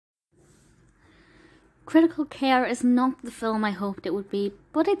Critical Care is not the film I hoped it would be,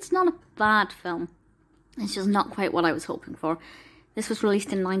 but it's not a bad film. It's just not quite what I was hoping for. This was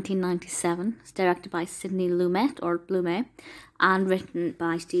released in 1997. It's directed by Sidney Lumet, and written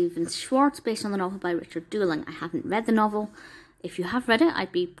by Stephen Schwartz, based on the novel by Richard Dooling. I haven't read the novel. If you have read it,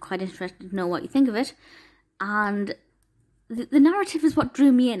 I'd be quite interested to know what you think of it. And the narrative is what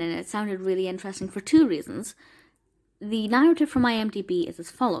drew me in, and it sounded really interesting for two reasons. The narrative from IMDb is as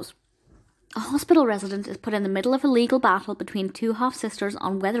follows. A hospital resident is put in the middle of a legal battle between two half-sisters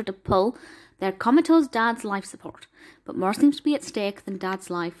on whether to pull their comatose dad's life support, but more seems to be at stake than dad's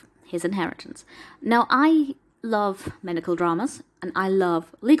life, his inheritance. Now, I love medical dramas, and I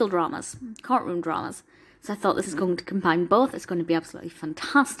love legal dramas, courtroom dramas, so I thought this is going to combine both. It's going to be absolutely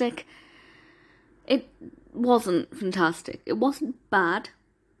fantastic. It wasn't fantastic. It wasn't bad,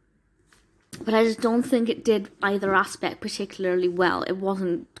 but I just don't think it did either aspect particularly well. It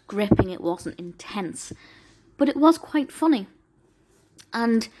wasn't gripping, it wasn't intense, but it was quite funny.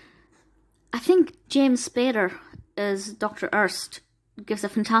 And I think James Spader as Dr. Ernst gives a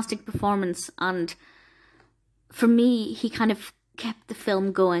fantastic performance, and for me, he kind of kept the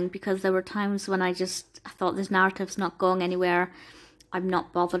film going, because there were times when I thought this narrative's not going anywhere. I'm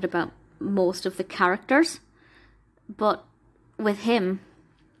not bothered about most of the characters, but with him,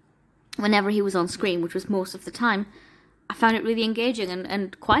 whenever he was on screen, which was most of the time, I found it really engaging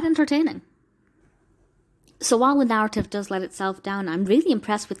and quite entertaining. So while the narrative does let itself down, I'm really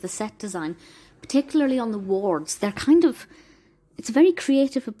impressed with the set design, particularly on the wards. It's a very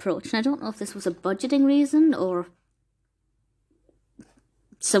creative approach, and I don't know if this was a budgeting reason or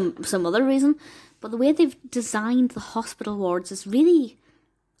some other reason, but the way they've designed the hospital wards is really,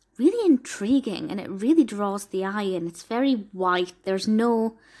 really intriguing, and it really draws the eye in. It's very white. There's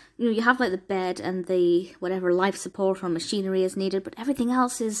no, you have like the bed and the whatever life support or machinery is needed, but everything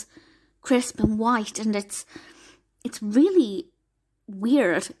else is crisp and white, and it's really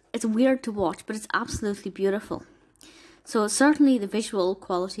weird. It's weird to watch, but it's absolutely beautiful. So certainly the visual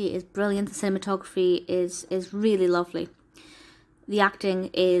quality is brilliant. The cinematography is really lovely. The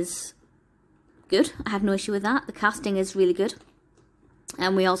acting is good. I have no issue with that. The casting is really good.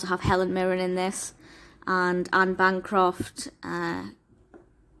 And we also have Helen Mirren in this, and Anne Bancroft,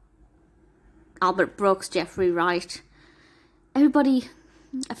 Albert Brooks, Jeffrey Wright. Everybody,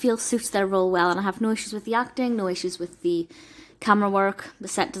 I feel, suits their role well, and I have no issues with the acting, no issues with the camera work. The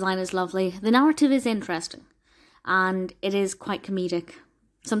set design is lovely. The narrative is interesting, and it is quite comedic.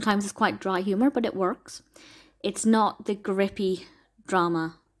 Sometimes it's quite dry humour, but it works. It's not the grippy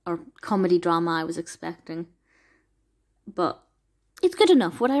drama or comedy drama I was expecting, but it's good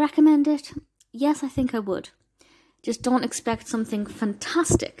enough. Would I recommend it? Yes, I think I would. Just don't expect something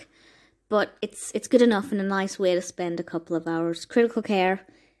fantastic, but it's good enough and a nice way to spend a couple of hours. Critical Care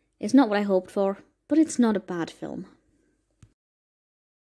is not what I hoped for, but it's not a bad film.